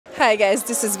Hi guys,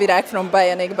 this is Virak from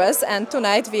Bionic Buzz, and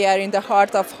tonight we are in the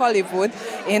heart of Hollywood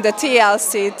in the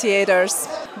TLC theaters.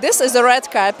 This is the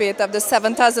red carpet of the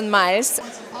 7,000 miles.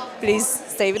 Please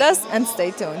stay with us and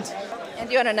stay tuned.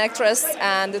 And you are an actress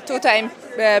and two-time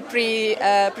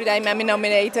pre-time Emmy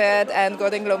nominated and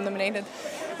Golden Globe nominated.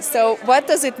 So what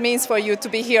does it mean for you to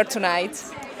be here tonight?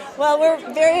 Well, we're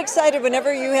very excited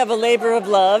whenever you have a labor of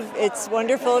love. It's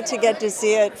wonderful to get to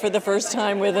see it for the first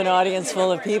time with an audience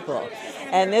full of people.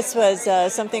 And this was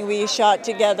something we shot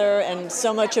together, and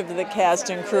so much of the cast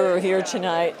and crew are here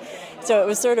tonight. So it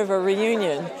was sort of a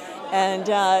reunion. And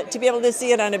to be able to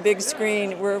see it on a big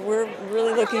screen, we're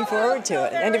really looking forward to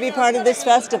it. And to be part of this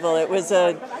festival, it was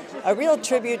a real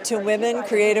tribute to women,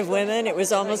 creative women. It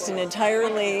was almost an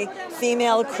entirely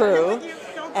female crew.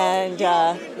 And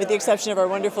with the exception of our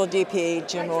wonderful DP,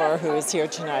 Jim Orr, who is here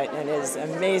tonight and is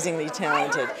amazingly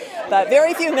talented. But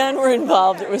very few men were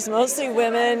involved. It was mostly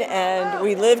women, and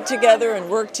we lived together and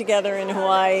worked together in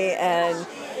Hawaii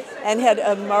and had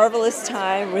a marvelous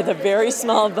time with a very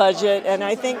small budget, and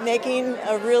I think making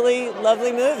a really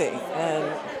lovely movie.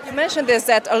 You mentioned this,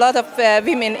 that a lot of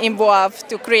women involved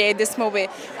to create this movie.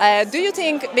 Do you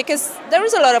think, because there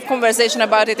is a lot of conversation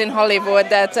about it in Hollywood,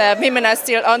 that women are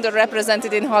still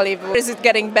underrepresented in Hollywood. Is it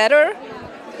getting better?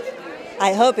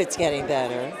 I hope it's getting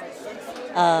better.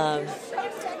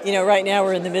 You know, right now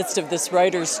we're in the midst of this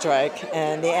writer's strike,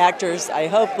 and the actors, I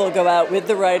hope, will go out with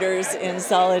the writers in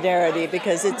solidarity,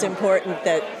 because it's important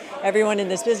that everyone in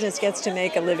this business gets to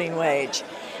make a living wage.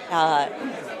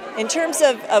 In terms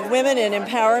of women and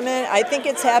empowerment, I think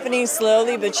it's happening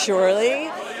slowly but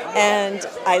surely, and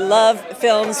I love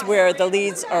films where the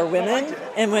leads are women,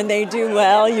 and when they do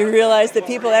well, you realize that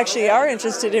people actually are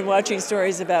interested in watching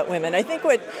stories about women. I think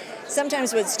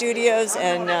sometimes what studios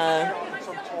and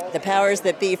the powers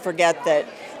that be forget that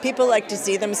people like to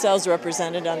see themselves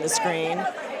represented on the screen,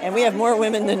 and we have more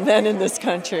women than men in this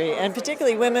country, and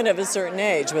particularly women of a certain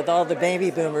age, with all the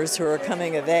baby boomers who are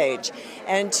coming of age.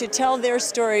 And to tell their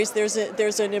stories, there's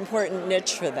an important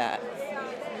niche for that.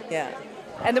 Yeah.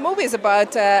 And the movie is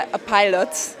about a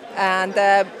pilot, and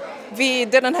we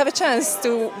didn't have a chance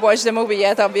to watch the movie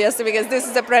yet, obviously, because this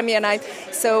is a premiere night.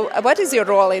 So what is your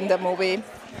role in the movie?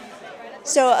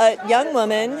 So a young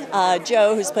woman,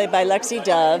 Jo, who's played by Lexi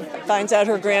Dove, finds out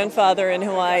her grandfather in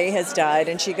Hawaii has died,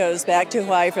 and she goes back to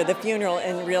Hawaii for the funeral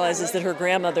and realizes that her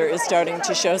grandmother is starting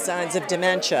to show signs of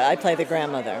dementia. I play the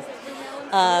grandmother.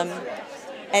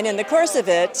 And in the course of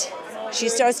it, she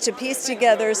starts to piece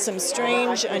together some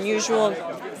strange, unusual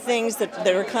things that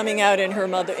are coming out in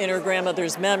her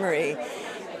grandmother's memory.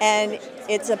 And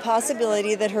it's a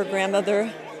possibility that her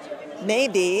grandmother may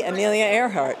be Amelia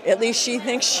Earhart. At least she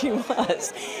thinks she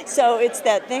was. So it's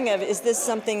that thing of, is this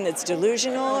something that's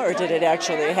delusional, or did it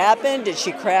actually happen? Did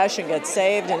she crash and get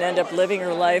saved and end up living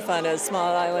her life on a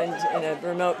small island in a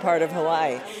remote part of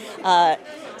Hawaii?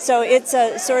 So it's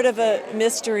a sort of a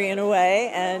mystery in a way,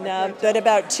 and but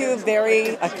about two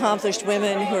very accomplished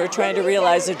women who are trying to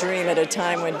realize a dream at a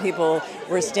time when people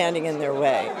were standing in their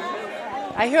way.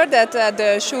 I heard that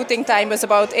the shooting time was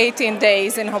about 18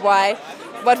 days in Hawaii.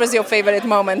 What was your favorite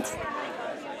moment?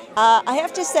 I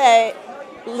have to say,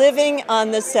 living on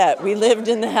the set. We lived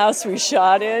in the house we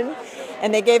shot in,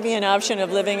 and they gave me an option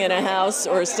of living in a house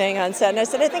or staying on set. And I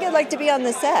said, I think I'd like to be on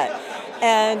the set.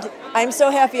 And I'm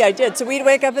so happy I did. So we'd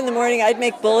wake up in the morning, I'd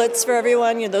make bullets for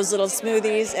everyone, you know, those little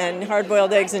smoothies and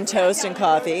hard-boiled eggs and toast and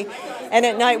coffee. And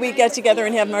at night we'd get together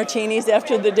and have martinis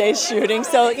after the day's shooting.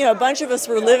 So, you know, a bunch of us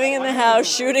were living in the house,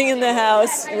 shooting in the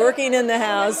house, working in the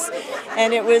house.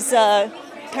 And it was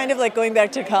kind of like going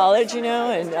back to college, you know,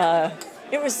 and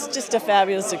it was just a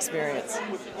fabulous experience.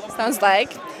 Sounds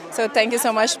like. So thank you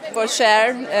so much for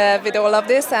sharing with all of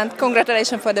this, and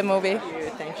congratulations for the movie.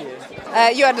 Thank you.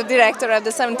 You are the director of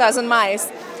the 7,000 Miles.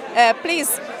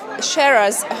 Please share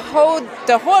us how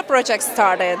the whole project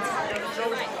started.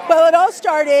 Well, it all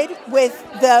started with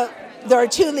there are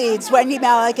two leads, Wendy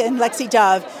Malick and Lexi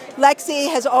Dove. Lexi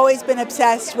has always been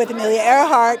obsessed with Amelia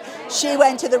Earhart. She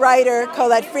went to the writer,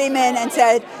 Colette Freeman, and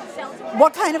said,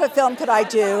 what kind of a film could I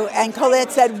do? And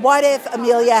Colette said, what if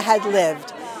Amelia had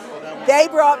lived? They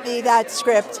brought me that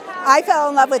script. I fell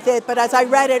in love with it, but as I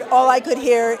read it, all I could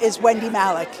hear is Wendy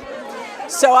Malick.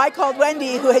 So I called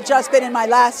Wendy, who had just been in my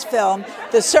last film,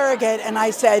 The Surrogate, and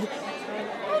I said,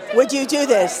 would you do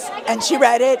this? And she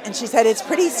read it, and she said, it's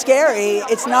pretty scary.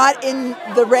 It's not in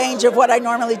the range of what I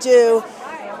normally do.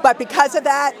 But because of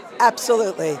that,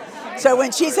 absolutely. So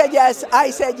when she said yes, I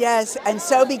said yes, and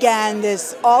so began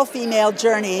this all-female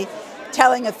journey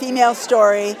telling a female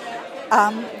story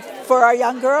for our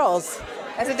young girls.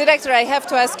 As a director, I have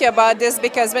to ask you about this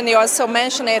because when you also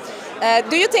mention it,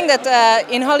 do you think that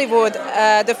in Hollywood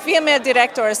the female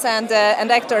directors and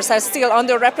actors are still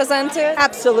underrepresented?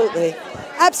 Absolutely,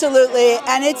 absolutely,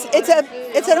 and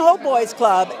it's an old boys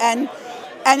club, and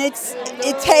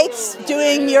it takes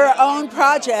doing your own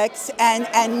projects and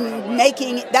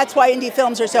making. That's why indie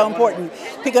films are so important,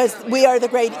 because we are the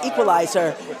great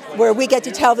equalizer, where we get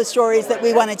to tell the stories that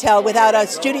we want to tell without a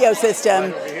studio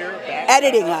system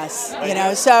editing us, you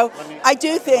know. So I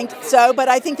do think so, but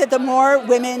I think that the more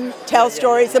women tell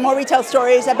stories, the more we tell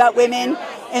stories about women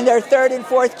in their third and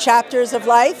fourth chapters of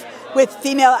life with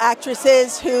female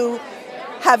actresses who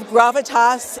have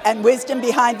gravitas and wisdom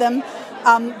behind them,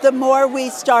 the more we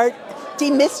start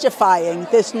demystifying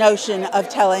this notion of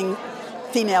telling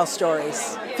female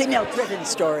stories, female-driven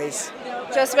stories.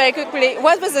 Just very quickly,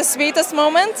 what was the sweetest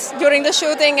moment during the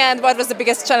shooting and what was the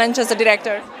biggest challenge as a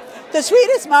director? The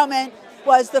sweetest moment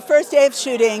was the first day of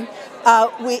shooting.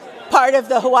 Part of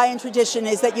the Hawaiian tradition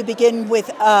is that you begin with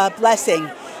a blessing.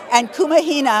 And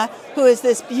Kumahina, who is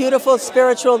this beautiful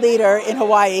spiritual leader in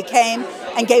Hawaii, came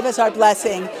and gave us our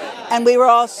blessing. And we were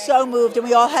all so moved, and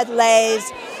we all had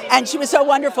leis. And she was so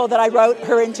wonderful that I wrote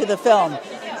her into the film.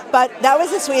 But that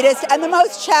was the sweetest. And the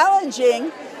most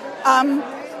challenging,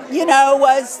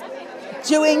 was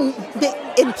doing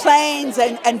in planes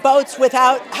and boats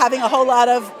without having a whole lot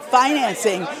of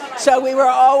financing. So it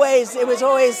was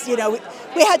always,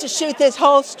 we had to shoot this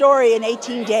whole story in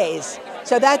 18 days.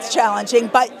 So that's challenging,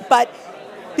 but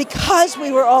because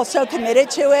we were all so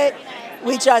committed to it,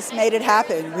 we just made it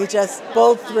happen. We just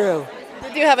bowled through.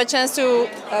 Did you have a chance to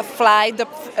fly the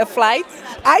flight?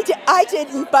 I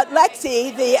didn't, but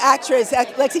Lexi, the actress,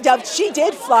 Lexi Dove, she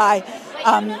did fly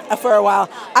for a while.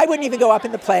 I wouldn't even go up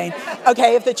in the plane.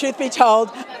 Okay, if the truth be told,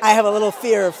 I have a little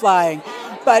fear of flying.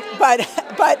 But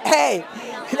hey,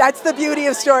 that's the beauty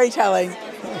of storytelling.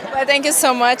 Well, thank you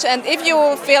so much. And if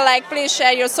you feel like, please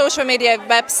share your social media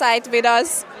website with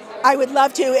us. I would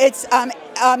love to. It's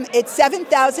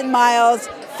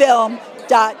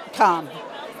 7000milesfilm.com.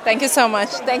 Thank you so much.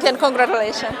 Thank you and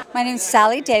congratulations. My name is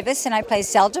Sally Davis, and I play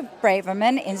Zelda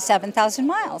Braverman in 7,000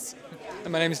 Miles.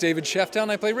 And my name is David Sheftel,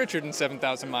 and I play Richard in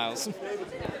 7,000 Miles.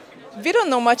 We don't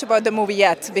know much about the movie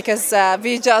yet because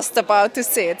we're just about to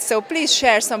see it. So please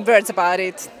share some words about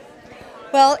it.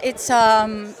 Well, it's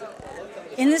in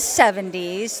the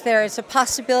 70s. There is a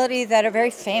possibility that a very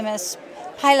famous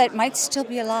pilot might still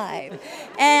be alive.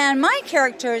 And my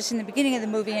character is in the beginning of the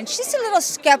movie, and she's a little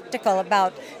skeptical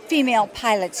about female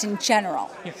pilots in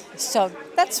general. So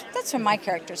that's what my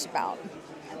character's about.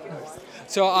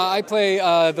 So I play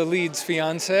the lead's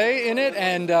fiance in it,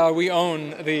 and we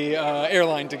own the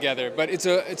airline together. But it's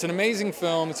an amazing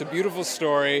film. It's a beautiful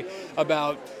story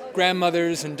about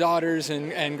grandmothers and daughters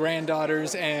and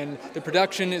granddaughters, and the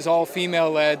production is all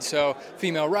female-led, so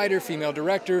female writer, female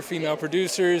director, female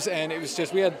producers, and it was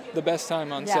just, we had the best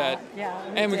time on set.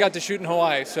 And we got to shoot in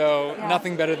Hawaii, so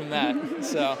nothing better than that.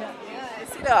 So. I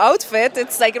see the outfit,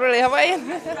 it's like really Hawaiian.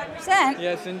 100%.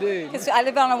 Yes, indeed. Because I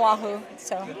live on Oahu,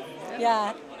 so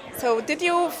yeah. So did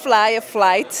you fly a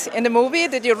flight in the movie?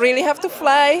 Did you really have to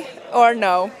fly or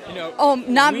no? We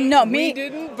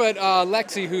didn't, but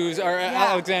Lexi, who's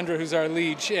Alexandra, who's our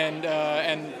lead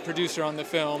and producer on the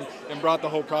film, and brought the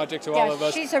whole project to all of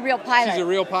us. She's a real pilot. She's a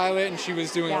real pilot, and she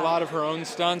was doing a lot of her own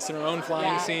stunts and her own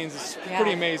flying scenes. It's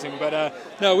pretty amazing. But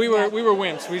no, we were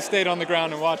wimps. We stayed on the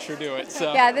ground and watched her do it.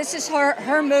 So. Yeah, this is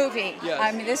her movie. Yes.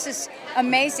 I mean, this is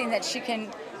amazing that she can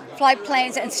fly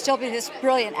planes and still be this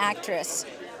brilliant actress.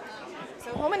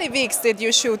 So how many weeks did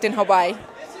you shoot in Hawaii?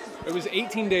 It was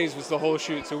 18 days was the whole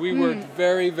shoot, so we worked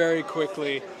very, very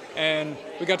quickly. And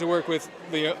we got to work with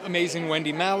the amazing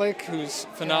Wendy Malick, who's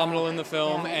phenomenal in the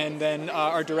film, and then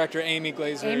our director, Amy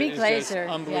Glazer, is just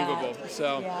unbelievable.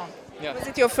 So, Was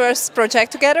it your first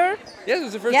project together? Yes, it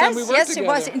was the first time we worked together. Yes, it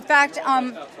was. In fact,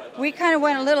 we kind of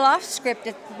went a little off script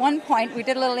at one point. We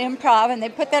did a little improv, and they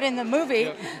put that in the movie.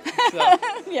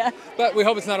 But we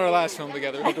hope it's not our last film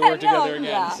together. We hope to work together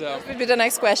again. So. That would be the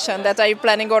next question. Are you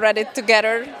planning already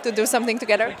together to do something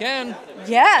together? We can.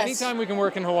 Yes. Anytime we can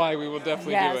work in Hawaii, we will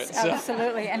definitely do it. Yes,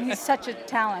 absolutely. And he's such a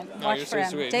talent. Watch for him.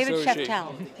 Sweet. David so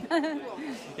Sheftel.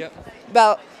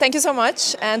 Well, thank you so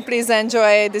much, and please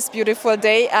enjoy this beautiful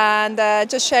day, and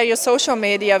just share your social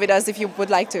media with us if you would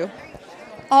like to.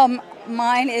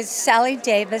 Mine is Sally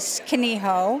Davis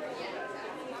Kaniho.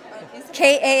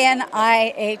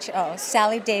 Kaniho.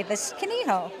 Sally Davis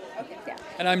Kaniho.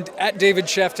 And I'm at David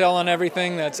Sheftel on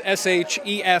everything. That's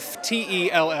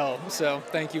SHEFTELL. So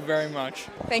thank you very much.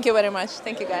 Thank you very much.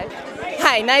 Thank you, guys.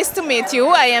 Hi, nice to meet you.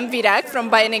 I am Virak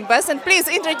from Bionic Buzz, and please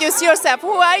introduce yourself.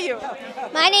 Who are you?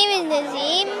 My name is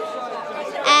Nazim.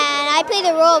 I play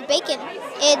the role of Bacon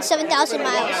in 7,000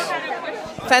 Miles.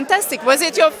 Fantastic. Was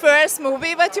it your first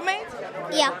movie that you made?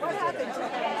 Yeah.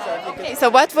 Okay,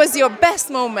 so what was your best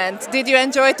moment? Did you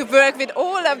enjoy to work with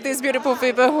all of these beautiful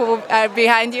people who are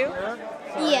behind you?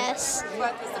 Yes.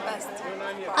 What was the best?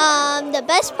 The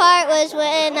best part was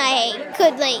when I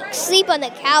could like sleep on the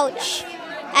couch,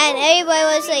 and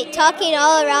everybody was like talking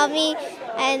all around me,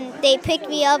 and they picked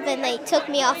me up and they took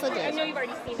me off of it.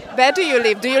 Where do you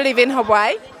live? Do you live in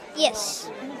Hawaii? Yes.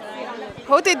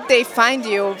 How did they find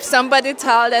you? Somebody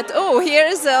told that, oh,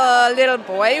 here's a little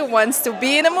boy who wants to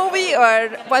be in a movie, or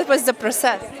what was the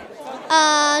process?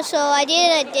 So I did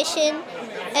an audition,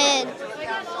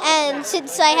 and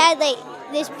since I had like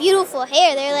this beautiful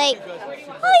hair, they're like,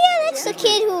 oh yeah, that's the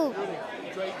kid who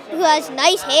has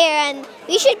nice hair, and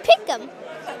we should pick him.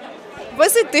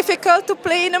 Was it difficult to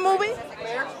play in a movie?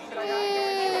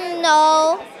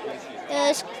 No, it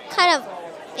was kind of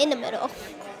in the middle.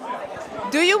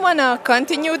 Do you want to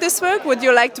continue this work? Would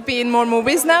you like to be in more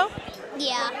movies now?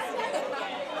 Yeah.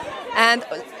 And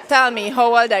tell me,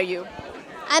 how old are you?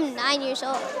 I'm 9 years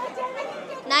old.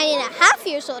 9.5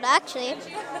 years old, actually.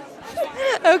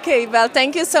 Okay, well,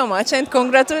 thank you so much and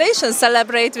congratulations.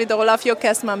 Celebrate with all of your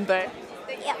cast members.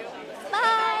 Yeah.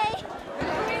 Bye.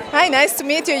 Hi, nice to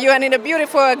meet you. You are in a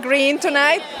beautiful green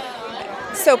tonight.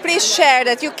 So please share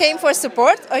that you came for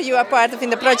support or you are part of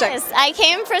in the project. Yes, I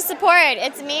came for support.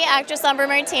 It's me, actress Amber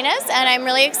Martinez, and I'm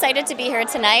really excited to be here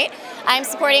tonight. I'm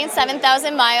supporting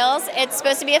 7,000 Miles. It's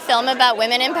supposed to be a film about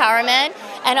women empowerment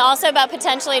and also about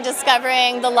potentially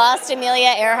discovering the lost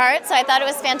Amelia Earhart, so I thought it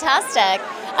was fantastic.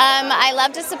 I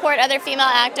love to support other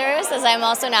female actors, as I'm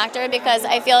also an actor, because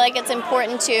I feel like it's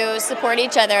important to support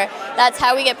each other. That's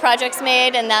how we get projects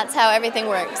made, and that's how everything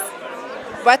works.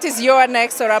 What is your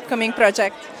next or upcoming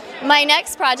project? My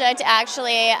next project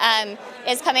actually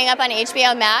is coming up on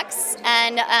HBO Max,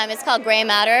 and it's called Gray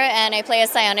Matter, and I play a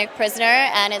psionic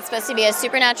prisoner, and it's supposed to be a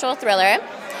supernatural thriller.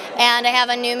 And I have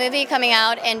a new movie coming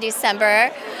out in December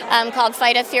called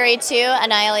Fight of Fury 2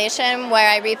 Annihilation, where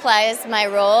I reprise my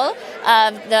role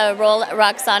of the role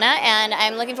Roxana, and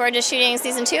I'm looking forward to shooting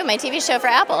season 2 of my TV show for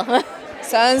Apple.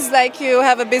 Sounds like you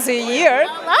have a busy year. A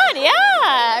lot, yeah.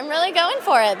 I'm really going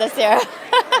for it this year.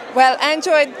 Well,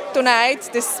 enjoy tonight,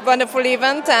 this wonderful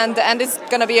event, and it's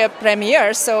going to be a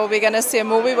premiere, so we're going to see a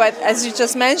movie, but as you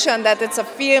just mentioned, that it's a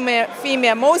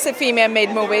mostly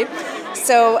female-made movie.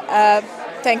 So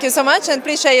thank you so much, and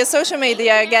please share your social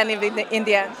media again in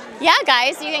the end. Yeah,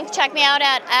 guys, you can check me out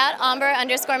at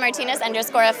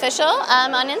Amber_Martinez_official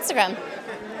on Instagram.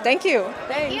 Thank you.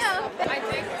 Thank you.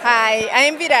 Hi, I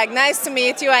am Virag. Nice to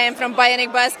meet you. I am from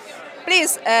Bionic Buzz.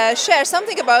 Please share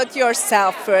something about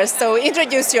yourself first. So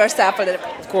introduce yourself a little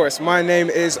bit. Of course. My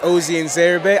name is Ozzy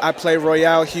Nzerbe. I play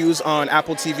Royale Hughes on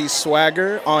Apple TV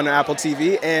Swagger on Apple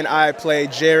TV, and I play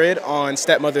Jared on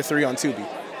Stepmother 3 on Tubi.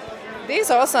 This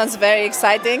all sounds very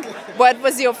exciting. What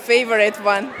was your favorite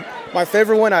one? My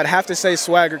favorite one, I'd have to say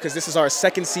Swagger, because this is our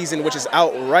second season, which is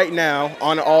out right now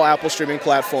on all Apple streaming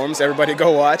platforms. Everybody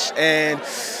go watch. And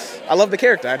I love the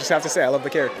character. I just have to say, I love the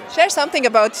character. Share something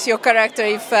about your character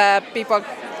if people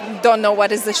don't know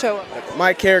what is the show.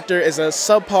 My character is a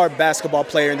subpar basketball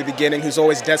player in the beginning who's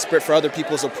always desperate for other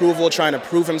people's approval, trying to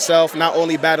prove himself, not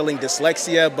only battling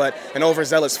dyslexia, but an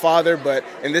overzealous father. But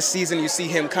in this season, you see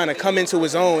him kind of come into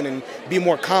his own and be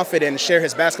more confident and share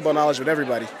his basketball knowledge with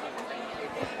everybody.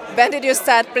 When did you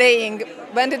start playing?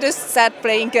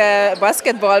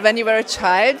 Basketball? When you were a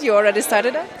child? You already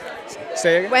started it?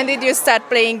 Say again? When did you start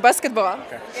playing basketball?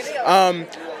 Okay.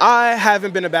 I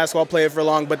haven't been a basketball player for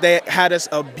long, but they had us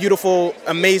a beautiful,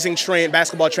 amazing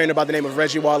basketball trainer by the name of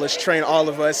Reggie Wallace train all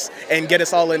of us and get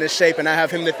us all into shape, and I have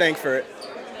him to thank for it.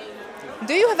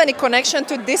 Do you have any connection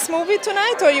to this movie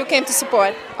tonight, or you came to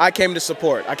support? I came to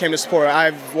support.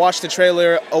 I've watched the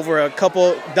trailer over a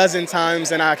couple dozen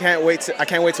times, and I can't wait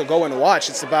to go and watch.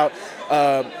 It's about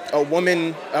a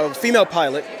female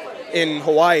pilot in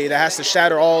Hawaii that has to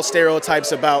shatter all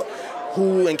stereotypes about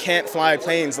who and can't fly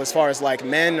planes, as far as like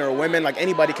men or women. Like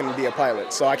anybody can be a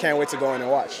pilot. So I can't wait to go in and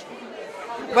watch.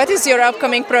 What is your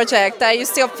upcoming project? Are you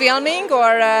still filming,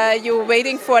 or are you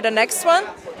waiting for the next one?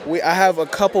 I have a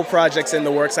couple projects in the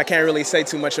works. I can't really say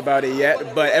too much about it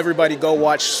yet, but everybody go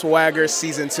watch Swagger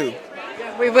Season 2.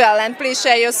 We will, and please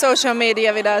share your social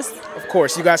media with us. Of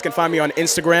course, you guys can find me on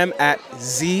Instagram at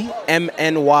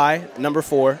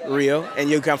ZMNY4Rio,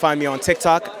 and you can find me on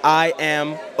TikTok, I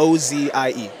am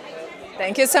OZIE.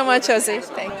 Thank you so much, Ozzy.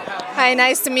 Hi,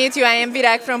 nice to meet you. I am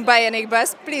Virag from Bionic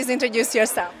Buzz. Please introduce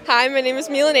yourself. Hi, my name is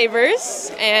Mila Neighbors,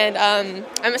 and I'm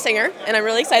a singer, and I'm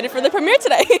really excited for the premiere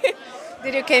today.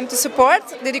 Did you came to support?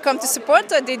 Did you come to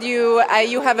support, or did you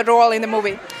you have a role in the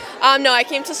movie? No, I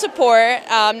came to support,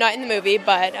 not in the movie,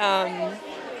 but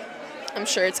I'm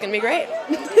sure it's going to be great.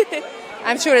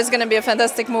 I'm sure it's going to be a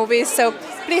fantastic movie. So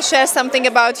please share something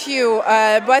about you.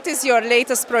 What is your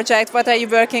latest project? What are you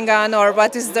working on, or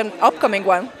what is the upcoming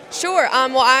one? Sure.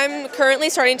 Well, I'm currently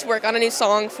starting to work on a new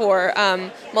song for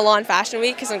Milan Fashion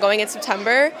Week because I'm going in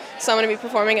September. So I'm going to be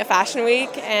performing at Fashion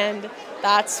Week, and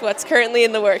that's what's currently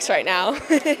in the works right now.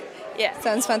 Yeah.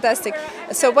 Sounds fantastic.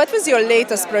 So what was your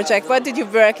latest project? What did you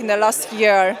work in the last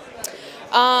year?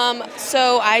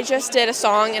 So I just did a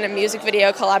song and a music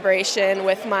video collaboration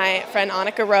with my friend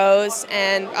Annika Rose,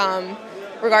 and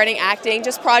regarding acting,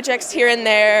 just projects here and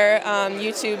there,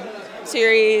 YouTube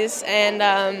series, and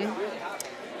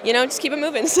you know, just keep it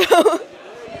moving. So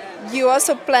You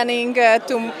also planning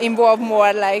to involve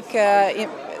more, like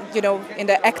you know, in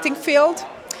the acting field?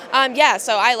 Yeah,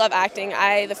 so I love acting.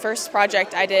 The first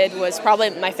project I did was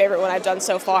probably my favorite one I've done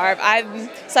so far. I'm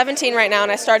 17 right now,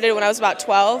 and I started when I was about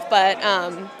 12, but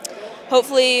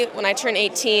hopefully when I turn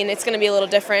 18, it's going to be a little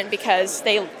different because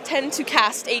they tend to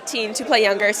cast 18 to play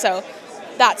younger, so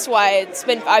that's why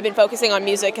I've been focusing on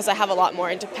music because I have a lot more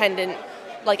independent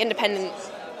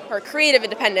or creative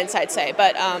independence, I'd say.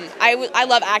 But I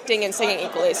love acting and singing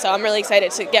equally, so I'm really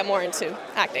excited to get more into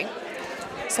acting.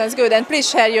 Sounds good. And please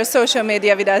share your social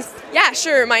media with us. Yeah,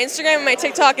 sure. My Instagram and my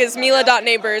TikTok is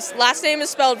mila.neighbors. Last name is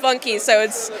spelled funky, so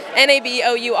it's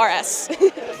Nabours.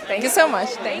 Thank you so much.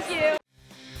 Thank you.